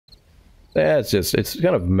Yeah, it's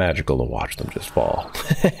kind of magical to watch them just fall.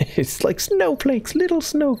 It's like snowflakes, little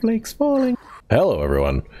snowflakes falling. Hello,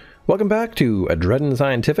 everyone. Welcome back to Adrenaline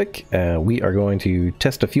Scientific. We are going to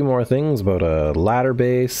test a few more things about a ladder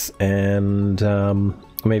base and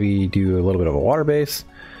maybe do a little bit of a water base.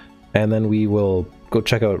 And then we will go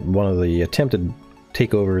check out one of the attempted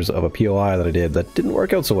takeovers of a POI that I did that didn't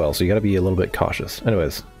work out so well, so you gotta be a little bit cautious.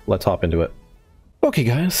 Anyways, let's hop into it. Okay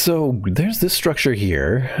guys, so there's this structure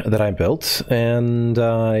here that I built, and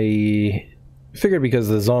I figured because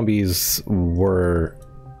the zombies were,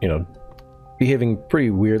 you know, behaving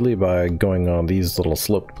pretty weirdly by going on these little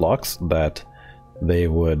sloped blocks, that they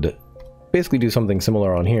would basically do something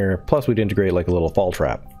similar on here, plus we'd integrate like a little fall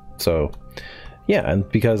trap. So yeah, and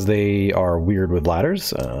because they are weird with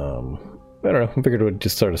ladders, I don't know, I figured it would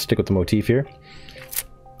just sort of stick with the motif here.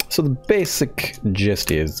 So the basic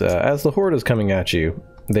gist is, as the horde is coming at you,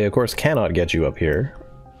 they of course cannot get you up here,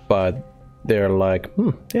 but they're like,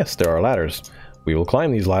 yes, there are ladders. We will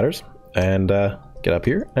climb these ladders and get up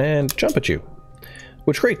here and jump at you.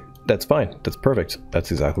 Which, great, that's fine, that's perfect,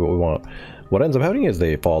 that's exactly what we want. What ends up happening is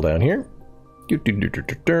they fall down here,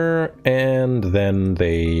 and then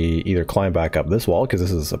they either climb back up this wall, because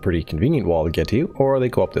this is a pretty convenient wall to get to, or they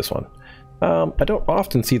go up this one. I don't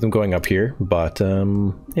often see them going up here, but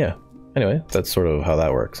yeah. Anyway, that's sort of how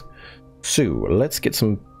that works. So, let's get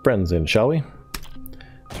some friends in, shall we?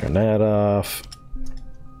 Turn that off.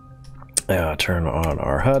 Turn on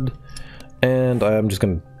our HUD. And I'm just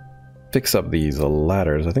going to fix up these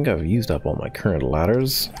ladders. I think I've used up all my current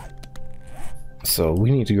ladders. So, we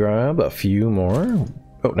need to grab a few more.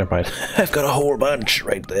 Oh, never mind. I've got a whole bunch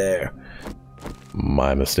right there.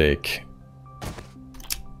 My mistake.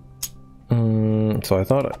 So I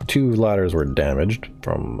thought 2 ladders were damaged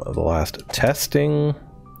from the last testing.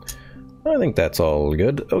 I think that's all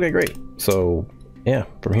good. Okay, great. So yeah,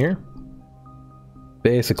 from here,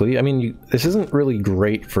 basically, I mean, this isn't really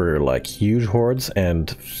great for like huge hordes, and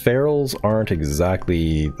ferals aren't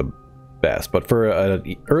exactly the best, but for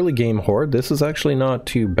an early game horde, this is actually not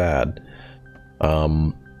too bad.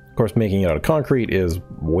 Of course, making it out of concrete is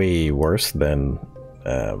way worse than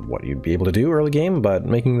what you'd be able to do early game, but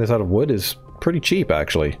making this out of wood is pretty cheap,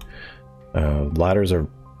 actually. Ladders are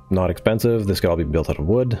not expensive. This could all be built out of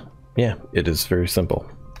wood. Yeah, it is very simple.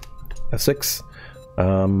 F6.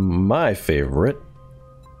 My favorite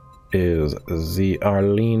is the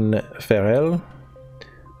Arlene Ferrell.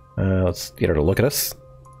 Let's get her to look at us.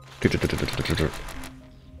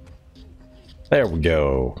 There we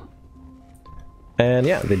go. And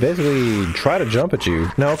yeah, they basically try to jump at you.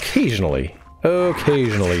 Now, occasionally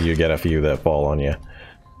you get a few that fall on you.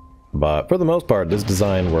 But for the most part, this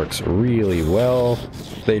design works really well.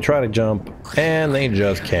 They try to jump, and they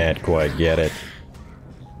just can't quite get it.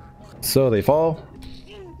 So they fall,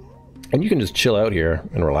 and you can just chill out here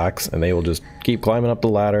and relax, and they will just keep climbing up the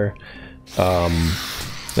ladder.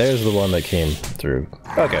 There's the one that came through.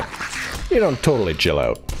 Okay, you don't totally chill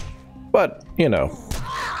out, but, you know,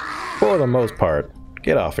 for the most part,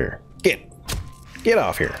 get off here. Get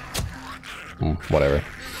off here. Whatever.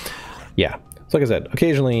 Yeah. So like I said,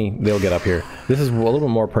 occasionally they'll get up here. This is a little bit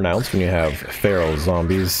more pronounced when you have feral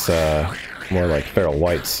zombies, more like feral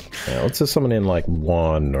whites. Let's just summon in like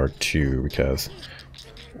 1 or 2 because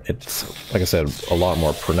it's, like I said, a lot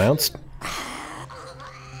more pronounced.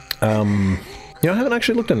 You know, I haven't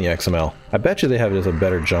actually looked in the XML. I bet you they have just a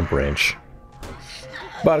better jump range.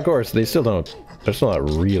 But of course, they still don't, they're still not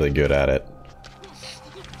really good at it.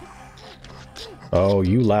 Oh,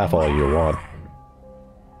 you laugh all you want.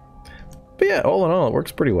 But yeah, all in all, it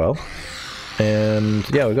works pretty well. And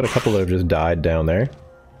yeah, we've got a couple that have just died down there.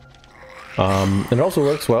 And it also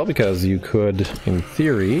works well because you could, in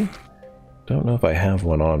theory... Don't know if I have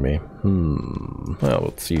one on me. Well,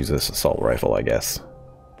 let's use this assault rifle, I guess.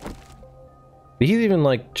 But he's even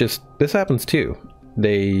like, just... This happens too.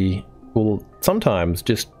 They will sometimes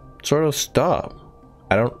just sort of stop.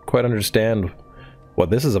 I don't quite understand what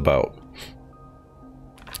this is about.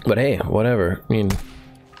 But hey, whatever. I mean...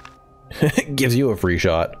 It gives you a free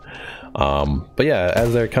shot. But yeah,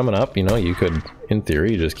 as they're coming up, you know, you could, in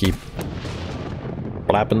theory, just keep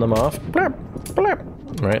flapping them off. Blap, blap,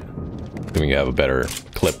 right? I mean, you have a better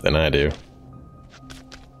clip than I do.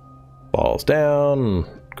 Falls down,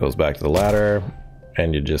 goes back to the ladder,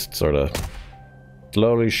 and you just sort of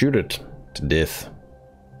slowly shoot it to death.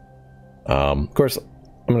 Of course,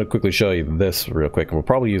 I'm going to quickly show you this real quick. We'll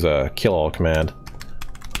probably use a kill all command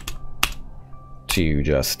to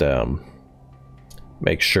just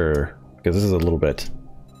make sure, because this is a little bit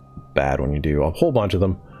bad when you do a whole bunch of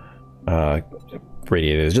them.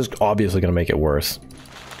 Radiated is just obviously going to make it worse.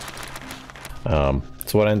 So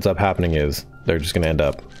So what ends up happening is they're just going to end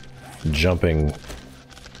up jumping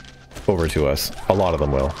over to us. A lot of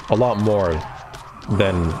them will. A lot more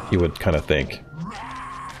than you would kind of think.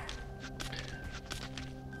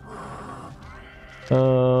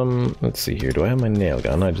 Let's see here. Do I have my nail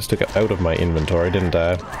gun? I just took it out of my inventory, didn't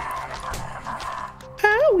I?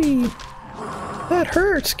 Owie! That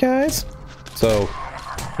hurts, guys! So,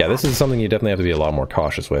 yeah, this is something you definitely have to be a lot more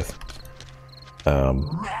cautious with.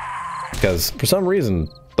 Because for some reason,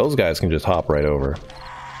 those guys can just hop right over.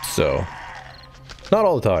 So, not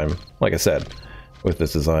all the time, like I said, with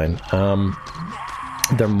this design.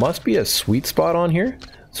 There must be a sweet spot on here,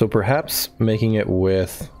 so perhaps making it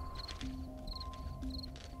with...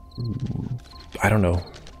 I don't know.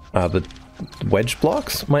 The wedge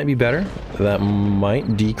blocks might be better. That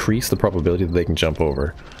might decrease the probability that they can jump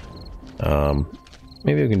over.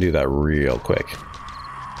 Maybe we can do that real quick.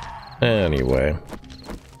 Anyway.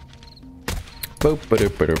 Boop, ba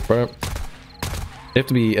doop, ba doop, ba. You have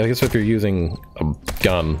to be, I guess if you're using a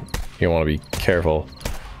gun, you want to be careful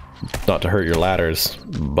not to hurt your ladders,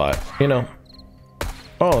 but, you know,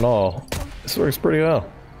 all in all, this works pretty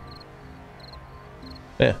well.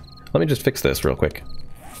 Yeah, let me just fix this real quick.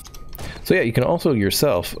 So yeah, you can also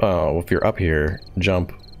yourself, if you're up here,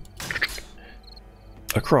 jump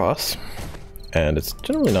across, and it's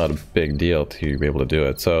generally not a big deal to be able to do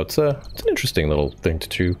it, so it's an interesting little thing to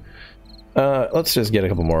do. Let's just get a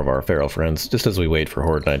couple more of our feral friends, just as we wait for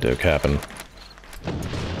Horde Night to happen.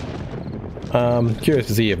 Curious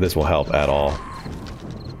to see if this will help at all.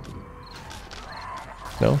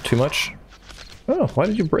 No? Too much? Oh, why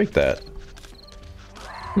did you break that?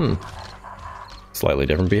 Slightly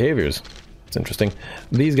different behaviors. It's interesting.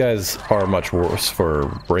 These guys are much worse for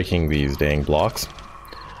breaking these dang blocks.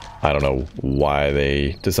 I don't know why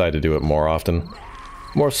they decide to do it more often.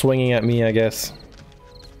 More swinging at me, I guess.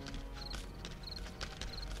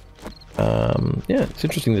 Yeah, it's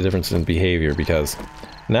interesting the difference in behavior, because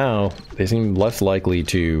now they seem less likely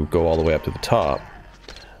to go all the way up to the top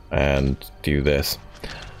and do this.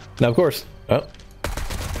 Now, of course,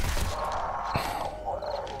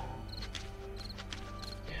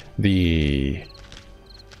 the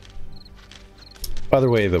other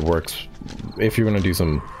way that works, if you're going to do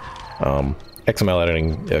some XML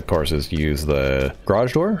editing, of course, is use the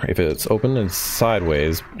garage door. If it's open and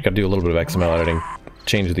sideways, you got to do a little bit of XML editing,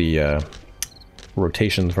 change the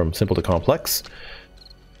rotation from simple to complex.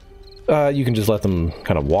 You can just let them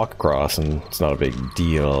kind of walk across, and it's not a big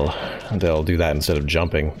deal. They'll do that instead of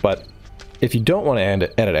jumping. But if you don't want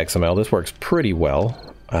to edit XML, this works pretty well.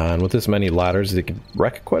 And with this many ladders, you can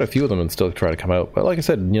wreck quite a few of them and still try to come out. But like I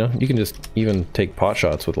said, you know, you can just even take pot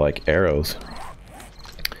shots with like arrows.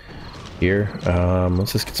 Here,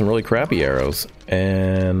 let's just get some really crappy arrows.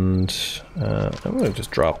 And I'm going to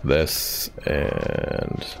just drop this,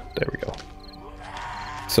 and there we go.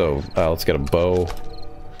 So let's get a bow.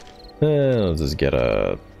 Let's just get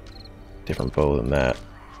a different bow than that.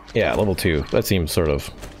 Yeah, level 2. That seems sort of,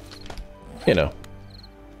 you know,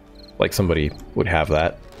 like somebody would have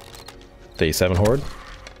that. Day 7 horde.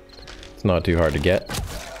 It's not too hard to get.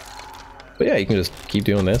 But yeah, you can just keep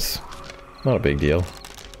doing this. Not a big deal.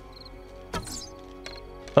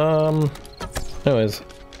 Anyways,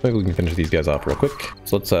 maybe we can finish these guys off real quick.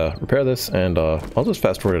 So let's repair this, and I'll just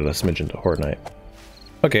fast forward it a smidgen to Horde Night.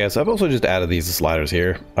 Okay, so I've also just added these sliders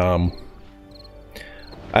here. I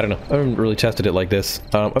don't know, I haven't really tested it like this.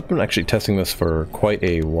 I've been actually testing this for quite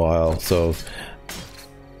a while, so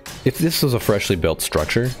if this is a freshly built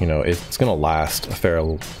structure, you know, it's gonna last a fair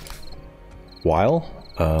while.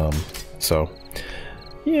 So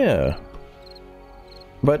yeah,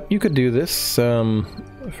 but you could do this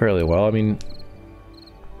fairly well. I mean,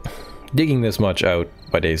 digging this much out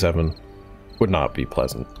by day 7 would not be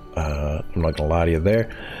pleasant. I'm not gonna lie to you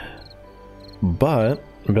there. But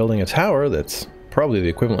building a tower that's probably the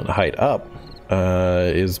equivalent height up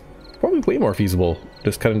is probably way more feasible.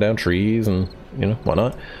 Just cutting down trees and, you know,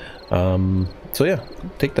 whatnot. So yeah,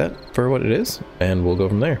 take that for what it is, and we'll go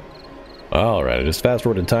from there. Alright, I just fast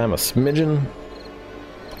forwarded time a smidgen.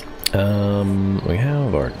 We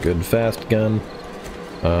have our good fast gun.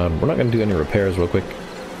 We're not going to do any repairs real quick,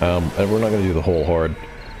 and we're not going to do the whole horde.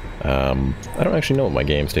 I don't actually know what my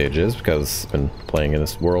game stage is, because I've been playing in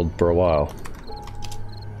this world for a while.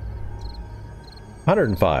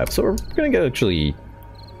 105, so we're going to get actually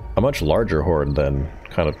a much larger horde than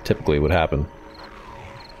kind of typically would happen.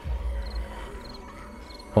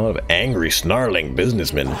 A lot of angry, snarling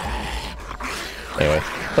businessmen. Anyway,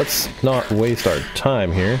 let's not waste our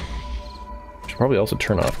time here. Should probably also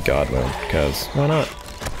turn off God mode, because why not?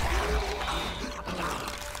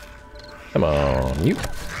 Come on, you.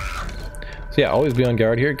 So yeah, always be on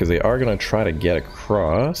guard here, because they are going to try to get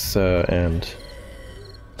across, and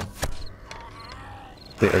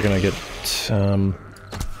they are going to get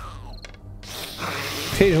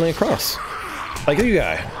occasionally across. Like you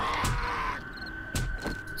guy.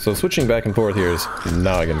 So switching back and forth here is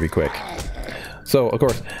not going to be quick. So, of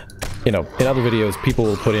course, you know, in other videos, people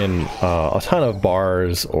will put in a ton of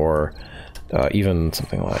bars, or even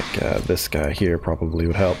something like this guy here probably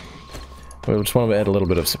would help. I just want to add a little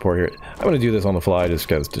bit of support here. I'm going to do this on the fly just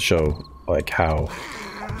because to show like how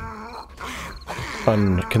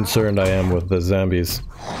unconcerned I am with the zombies.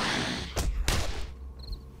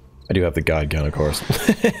 I do have the guide gun, of course,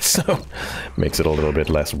 so makes it a little bit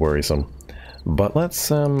less worrisome. But let's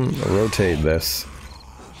rotate this.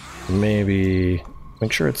 Maybe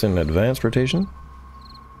make sure it's in advanced rotation.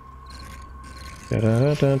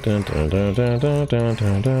 Oh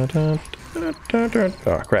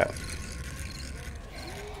crap.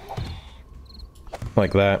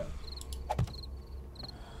 Like that.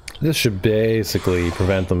 This should basically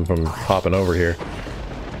prevent them from hopping over here.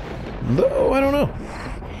 Though, I don't know.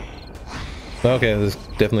 Okay, this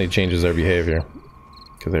definitely changes their behavior.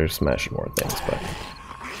 Because they're smashing more things, but...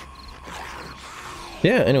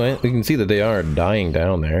 yeah, anyway, we can see that they are dying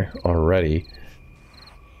down there already.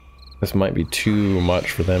 This might be too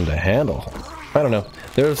much for them to handle. I don't know.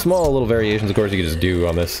 There are small little variations, of course, you can just do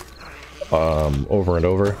on this over and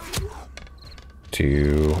over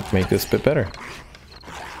to make this a bit better.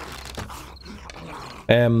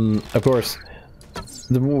 Of course,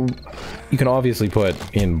 you can obviously put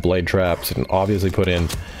in blade traps and obviously put in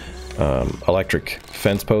electric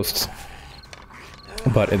fence posts,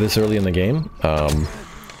 but this early in the game,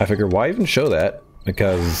 I figure why even show that,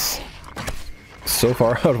 because so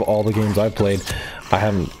far out of all the games I've played, I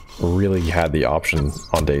haven't really had the option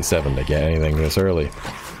on day 7 to get anything this early.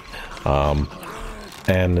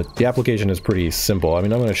 And the application is pretty simple. I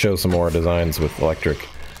mean, I'm going to show some more designs with electric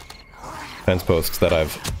fence posts that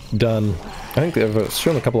I've done. I think I've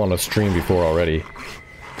shown a couple on a stream before already.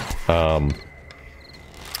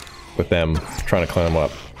 With them trying to climb up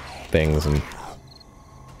things and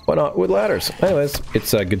whatnot with ladders. Anyways,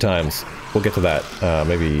 it's good times. We'll get to that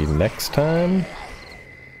maybe next time.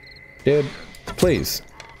 Dude, please.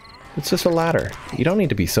 It's just a ladder. You don't need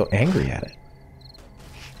to be so angry at it.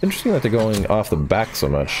 Interesting that they're going off the back so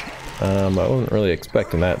much. I wasn't really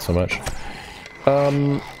expecting that so much.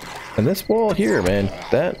 And this wall here, man,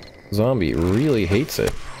 that zombie really hates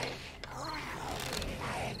it.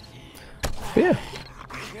 But yeah,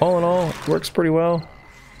 all in all, it works pretty well.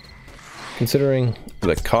 Considering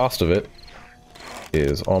the cost of it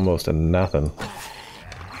is almost a nothing.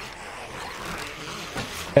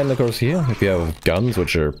 And of course, yeah, if you have guns,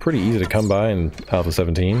 which are pretty easy to come by in Alpha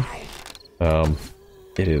 17,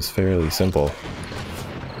 it is fairly simple.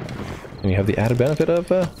 And you have the added benefit of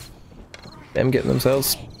them getting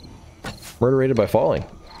themselves murderated by falling.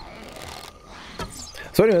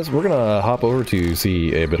 So anyways, we're gonna hop over to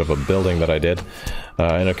see a bit of a building that I did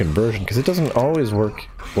in a conversion, because it doesn't always work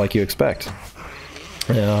like you expect.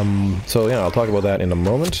 So yeah, I'll talk about that in a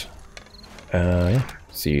moment. Yeah,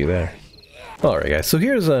 see you there. Alright guys, so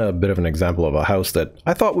here's a bit of an example of a house that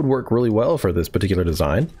I thought would work really well for this particular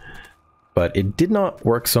design, but it did not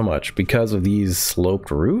work so much because of these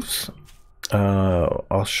sloped roofs.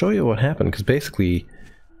 I'll show you what happened, because basically,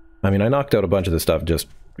 I mean, I knocked out a bunch of this stuff just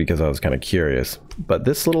because I was kind of curious, but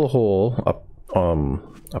this little hole up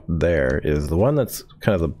there is the one that's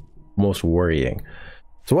kind of the most worrying.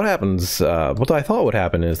 So what happens, what I thought would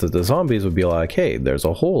happen is that the zombies would be like, hey, there's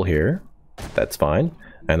a hole here, that's fine,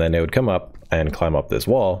 and then they would come up and climb up this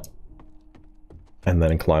wall, and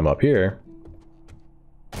then climb up here,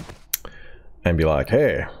 and be like,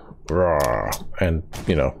 hey, rah, and,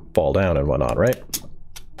 you know, fall down and whatnot, right?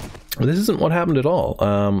 This isn't what happened at all.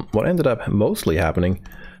 What ended up mostly happening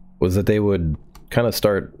was that they would kind of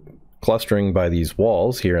start clustering by these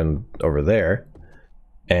walls here and over there,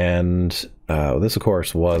 and this of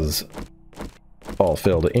course was all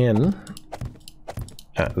filled in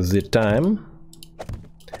at the time,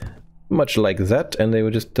 much like that, and they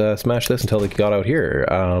would just smash this until they got out here.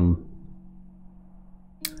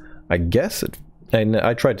 I guess it, and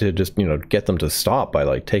I tried to just, you know, get them to stop by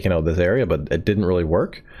like taking out this area, but it didn't really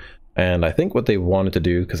work. And I think what they wanted to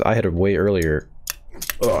do, because I had it way earlier,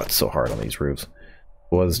 oh, it's so hard on these roofs,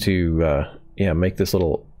 was to yeah, make this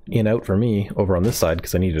little in out for me over on this side,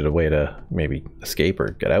 because I needed a way to maybe escape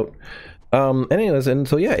or get out. Anyways, and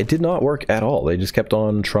so yeah, it did not work at all. They just kept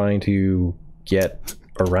on trying to get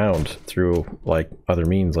around through like other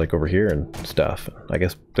means, like over here and stuff. I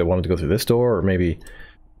guess they wanted to go through this door, or maybe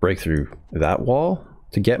break through that wall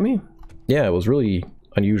to get me. Yeah, it was really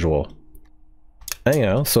unusual.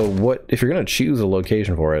 anyhow, so what if you're going to choose a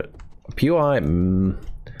location for it? POI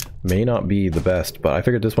may not be the best, but I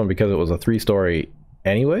figured this one, because it was a 3-story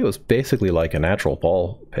anyway, it was basically like a natural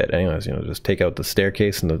fall pit. Anyways, you know, just take out the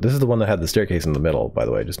staircase, and this is the one that had the staircase in the middle, by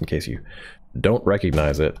the way, just in case you don't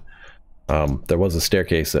recognize it. There was a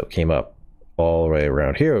staircase that came up all the way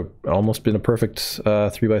around here, almost been a perfect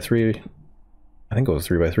 3x3. I think it was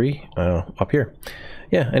 3x3 up here.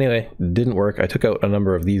 Yeah, anyway, didn't work. I took out a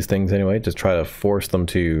number of these things anyway, just try to force them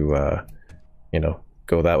to, you know,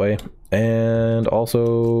 go that way. And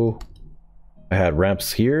also, I had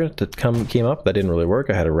ramps here that came up. That didn't really work.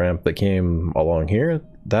 I had a ramp that came along here.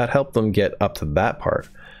 That helped them get up to that part,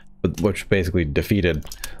 which basically defeated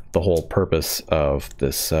the whole purpose of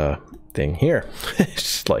this thing here. It's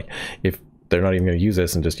just like, if they're not even going to use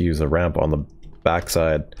this and just use a ramp on the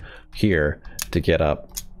backside here to get up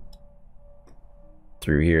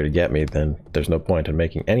through here to get me, then there's no point in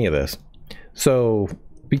making any of this. So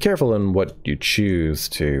be careful in what you choose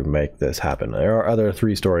to make this happen. There are other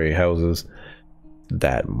 3-story houses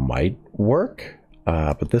that might work,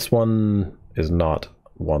 but this one is not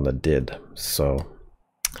one that did. So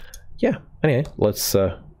yeah, anyway, let's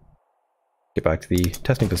get back to the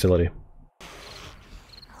testing facility.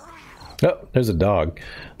 Oh, there's a dog.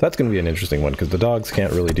 That's going to be an interesting one, because the dogs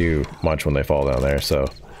can't really do much when they fall down there, so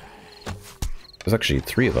there's actually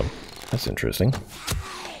 3 of them. That's interesting.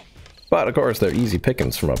 But of course they're easy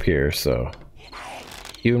pickings from up here, so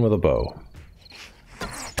even with a bow.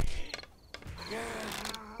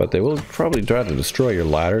 But they will probably try to destroy your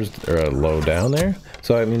ladders that are low down there.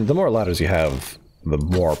 So I mean, the more ladders you have, the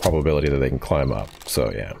more probability that they can climb up.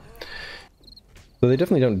 So yeah. So they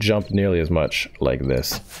definitely don't jump nearly as much like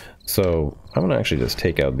this. So I'm gonna actually just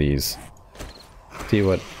take out these. See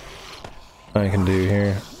what I can do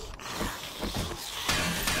here.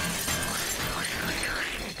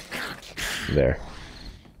 There.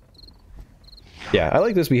 Yeah, I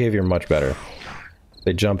like this behavior much better.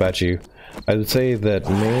 They jump at you. I would say that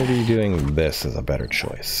maybe doing this is a better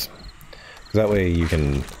choice. Because that way you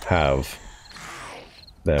can have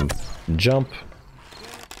them jump,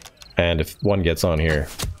 and if one gets on here,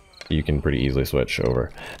 you can pretty easily switch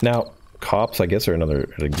over. Now, cops, I guess, are another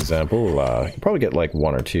example. You probably get like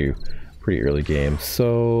 1 or 2 pretty early game.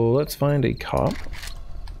 So let's find a cop.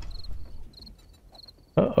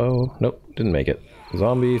 Uh-oh, nope, didn't make it.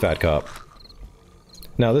 Zombie, fat cop.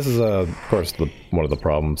 Now this is, of course, one of the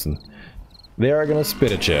problems, and they are gonna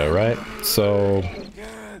spit at you, right? So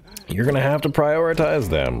you're gonna have to prioritize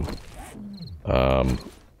them.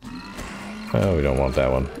 Oh, we don't want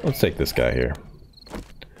that one. Let's take this guy here.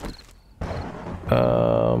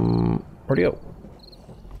 Where'd he go?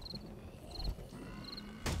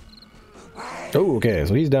 Oh, okay,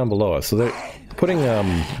 so he's down below us. So they're putting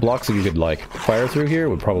blocks that you could like fire through here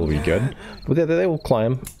would probably be good. But they will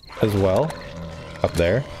climb as well up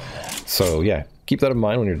there. So yeah, keep that in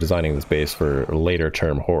mind when you're designing this base for later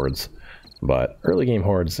term hordes. But early game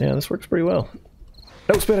hordes, yeah, this works pretty well.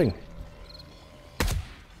 No spitting!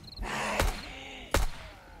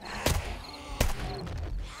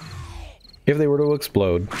 If they were to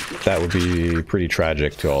explode, that would be pretty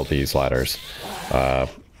tragic to all these ladders.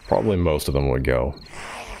 Probably most of them would go.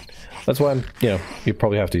 That's why, you know, you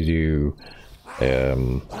probably have to do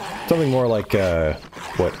something more like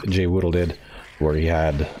what Jay Woodle did, where he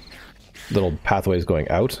had little pathways going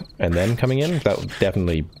out and then coming in. That would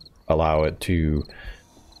definitely allow it to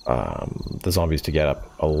the zombies to get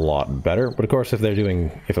up a lot better. But of course, if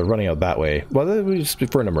they're running out that way, well, that would just be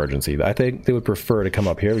for an emergency. I think they would prefer to come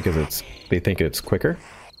up here because they think it's quicker.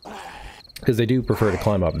 Because they do prefer to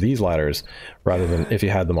climb up these ladders rather than if you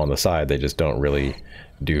had them on the side, they just don't really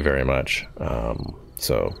do very much.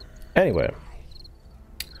 So anyway,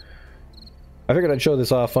 I figured I'd show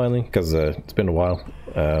this off finally because it's been a while.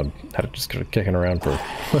 Had it just kind of kicking around for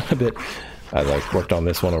a bit as I worked on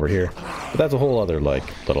this one over here. But that's a whole other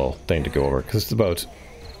like little thing to go over because it's about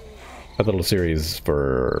a little series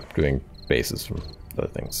for doing bases from other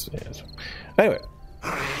things. Yeah, so. Anyway.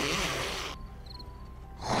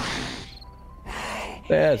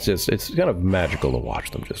 Yeah, it's kind of magical to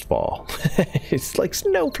watch them just fall. It's like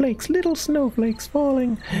snowflakes, little snowflakes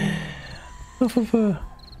falling off of a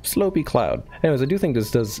slopey cloud. Anyways, I do think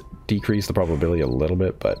this does decrease the probability a little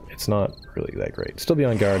bit, but it's not really that great. Still be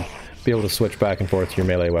on guard, be able to switch back and forth to your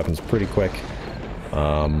melee weapons pretty quick. You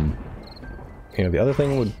know, the other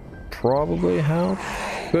thing would probably help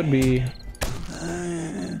could be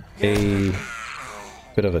a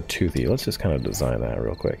bit of a toothy. Let's just kind of design that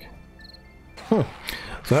real quick. So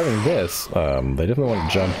having this, they definitely want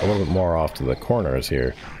to jump a little bit more off to the corners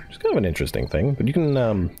here, which is kind of an interesting thing, but you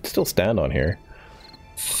can still stand on here.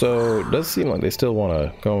 So it does seem like they still want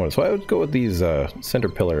to go on. So I would go with these center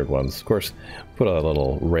pillared ones. Of course, put a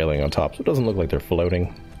little railing on top so it doesn't look like they're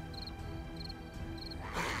floating.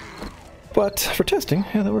 But for testing,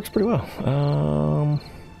 yeah, that works pretty well.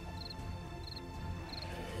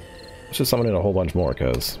 Let's just summon in a whole bunch more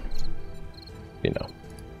because, you know,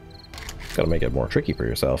 gotta make it more tricky for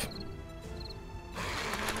yourself.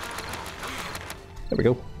 There we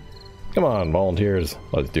go. Come on, volunteers.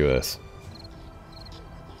 Let's do this.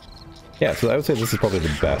 Yeah, so I would say this is probably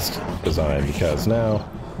the best design because now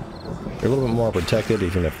they're a little bit more protected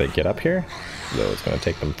even if they get up here, though it's going to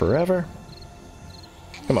take them forever.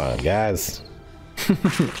 Come on, guys.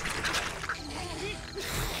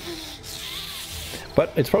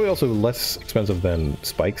 But it's probably also less expensive than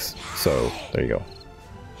spikes, so there you go.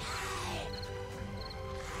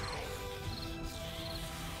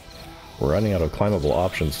 We're running out of climbable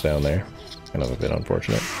options down there. Kind of a bit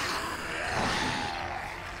unfortunate.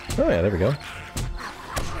 Oh yeah, there we go.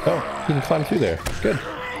 Oh, you can climb through there. Good.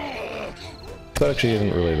 That actually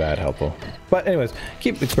isn't really that helpful. But anyways,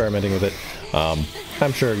 keep experimenting with it.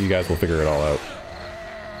 I'm sure you guys will figure it all out.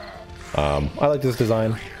 I like this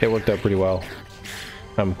design. It worked out pretty well.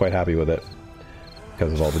 I'm quite happy with it.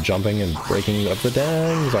 Because of all the jumping and breaking of the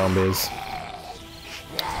dang zombies.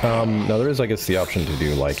 Now there is, I guess, the option to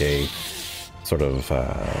do like a sort of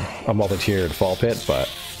a multi-tiered fall pit,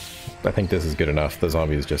 but I think this is good enough. The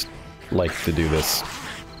zombies just like to do this.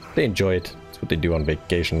 They enjoy it. It's what they do on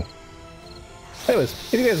vacation. Anyways,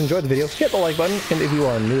 if you guys enjoyed the video, hit the like button, and if you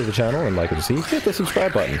are new to the channel and like what you see, hit the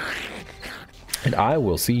subscribe button. And I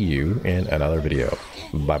will see you in another video.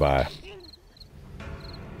 Bye-bye.